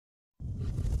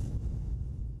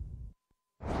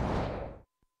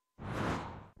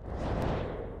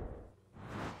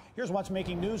Here's what's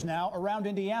making news now around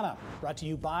Indiana, brought to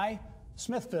you by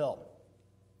Smithville.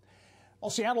 Well,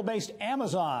 Seattle-based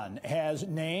Amazon has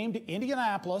named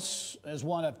Indianapolis as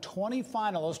one of 20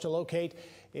 finalists to locate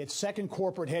its second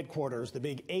corporate headquarters, the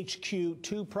big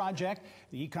HQ2 project.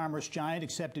 The e-commerce giant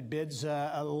accepted bids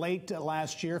late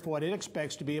last year for what it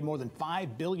expects to be a more than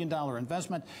 $5 billion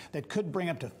investment that could bring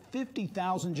up to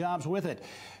 50,000 jobs with it.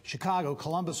 Chicago,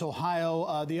 Columbus,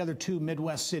 Ohio, the other two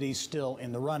Midwest cities still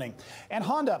in the running. And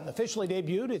Honda officially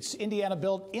debuted its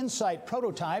Indiana-built Insight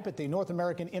prototype at the North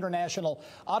American International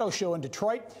Auto Show in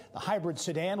Detroit. The hybrid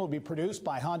sedan will be produced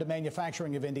by Honda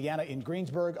Manufacturing of Indiana in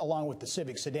Greensburg, along with the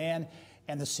Civic sedan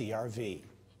and the CR-V.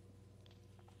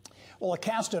 Well, a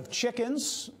cast of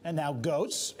chickens and now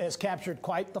goats has captured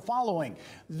quite the following.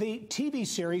 The TV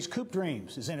series Coop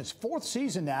Dreams is in its fourth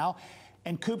season now,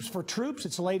 and Coops for Troops,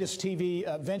 its latest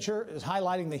TV venture, is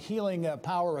highlighting the healing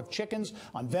power of chickens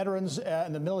on veterans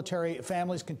and the military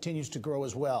families, continues to grow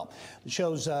as well. The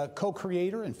show's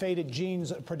co-creator and Faded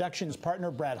Genes Productions partner,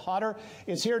 Brad Hauter,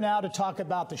 is here now to talk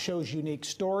about the show's unique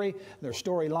story, their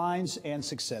storylines, and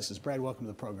successes. Brad, welcome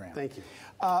to the program. Thank you.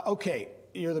 Okay,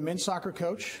 you're the men's soccer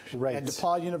coach at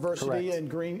DePauw University in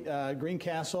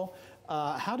Greencastle.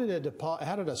 How did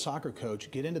a soccer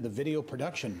coach get into the video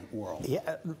production world?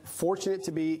 Yeah, fortunate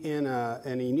to be in a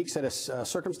unique set of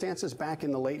circumstances. Back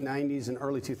in the late 90s and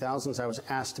early 2000s, I was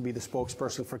asked to be the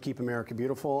spokesperson for Keep America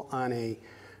Beautiful on a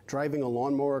driving a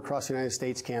lawnmower across the United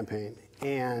States campaign.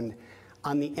 And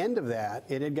on the end of that,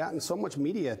 it had gotten so much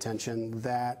media attention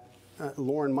that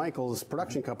Lauren Michaels'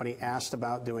 production company asked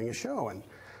about doing a show. And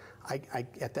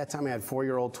at that time, I had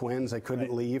 4-year-old twins. I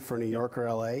couldn't leave for New York or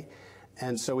LA.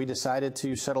 And so we decided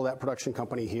to settle that production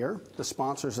company here. The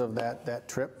sponsors of that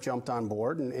trip jumped on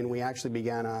board, and we actually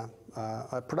began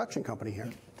a production company here.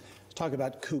 Let's talk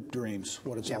about Coop Dreams,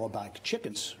 what it's all about.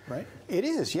 Chickens, right? It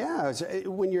is, yeah.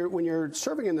 When you're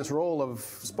serving in this role of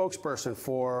spokesperson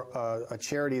for a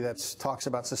charity that talks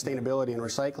about sustainability and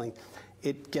recycling,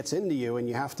 it gets into you, and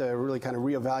you have to really kind of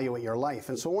reevaluate your life.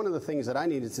 And so one of the things that I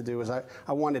needed to do is I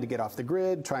wanted to get off the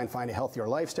grid, try and find a healthier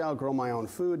lifestyle, grow my own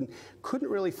food, and couldn't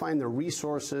really find the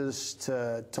resources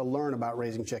to learn about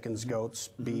raising chickens, goats,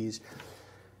 bees.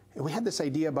 And we had this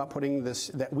idea about putting this,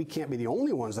 that we can't be the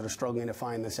only ones that are struggling to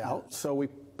find this out. So we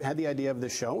had the idea of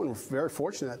this show, and we're very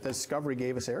fortunate that Discovery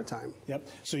gave us airtime. Yep.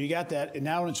 So you got that, and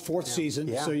now in its fourth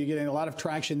season, so you're getting a lot of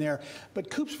traction there. But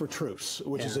Coops for Troops,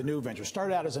 which is a new venture,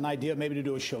 started out as an idea maybe to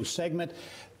do a show segment.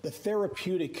 The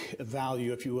therapeutic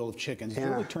value, if you will, of chickens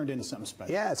really turned into something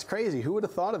special. Yeah, it's crazy. Who would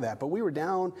have thought of that? But we were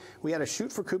down, we had a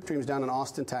shoot for Coop Dreams down in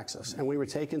Austin, Texas, and we were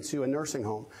taken to a nursing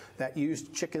home that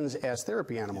used chickens as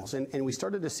therapy animals. And we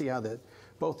started to see how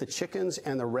both the chickens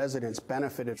and the residents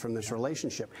benefited from this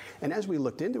relationship. And as we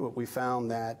looked into it, we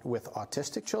found that with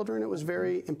autistic children, it was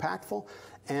very impactful,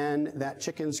 and that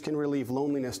chickens can relieve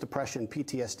loneliness, depression,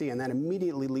 PTSD, and that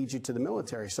immediately leads you to the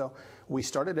military. So we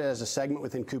started it as a segment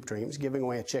within Coop Dreams, giving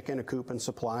away a chicken, a coop, and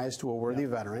supplies to a worthy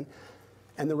veteran.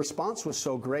 And the response was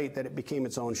so great that it became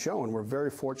its own show. And we're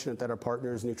very fortunate that our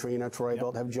partners, Neutrino,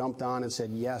 Troy-Bilt, have jumped on and said,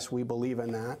 yes, we believe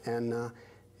in that. And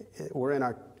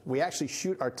we actually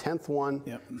shoot our 10th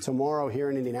one tomorrow here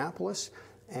in Indianapolis.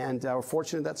 And we're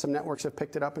fortunate that some networks have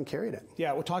picked it up and carried it.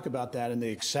 Yeah, we'll talk about that and the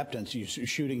acceptance. You're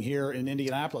shooting here in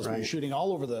Indianapolis, but you're shooting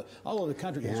all over the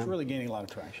country. It's really gaining a lot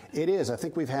of traction. It is. I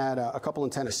think we've had a couple in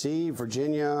Tennessee,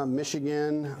 Virginia,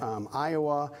 Michigan,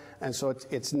 Iowa, and so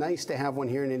it's nice to have one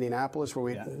here in Indianapolis where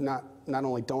we not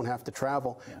only don't have to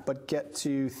travel, but get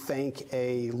to thank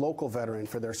a local veteran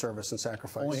for their service and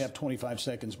sacrifice. Only have 25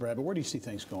 seconds, Brad, but where do you see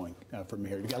things going from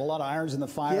here? You got a lot of irons in the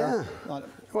fire. Yeah.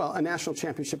 Well, a national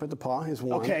championship at DePauw is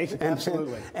one. Okay,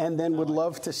 absolutely. And then would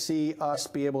love to see us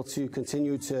be able to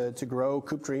continue to grow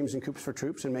Coop Dreams and Coops for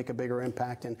Troops and make a bigger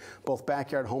impact in both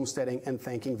backyard homesteading and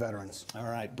thanking veterans. All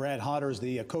right. Brad Hauter is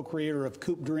the co-creator of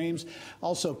Coop Dreams.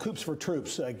 Also, Coops for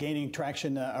Troops, gaining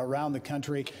traction around the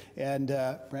country. And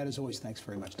Brad, as always, thanks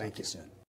very much. Thank you. Soon.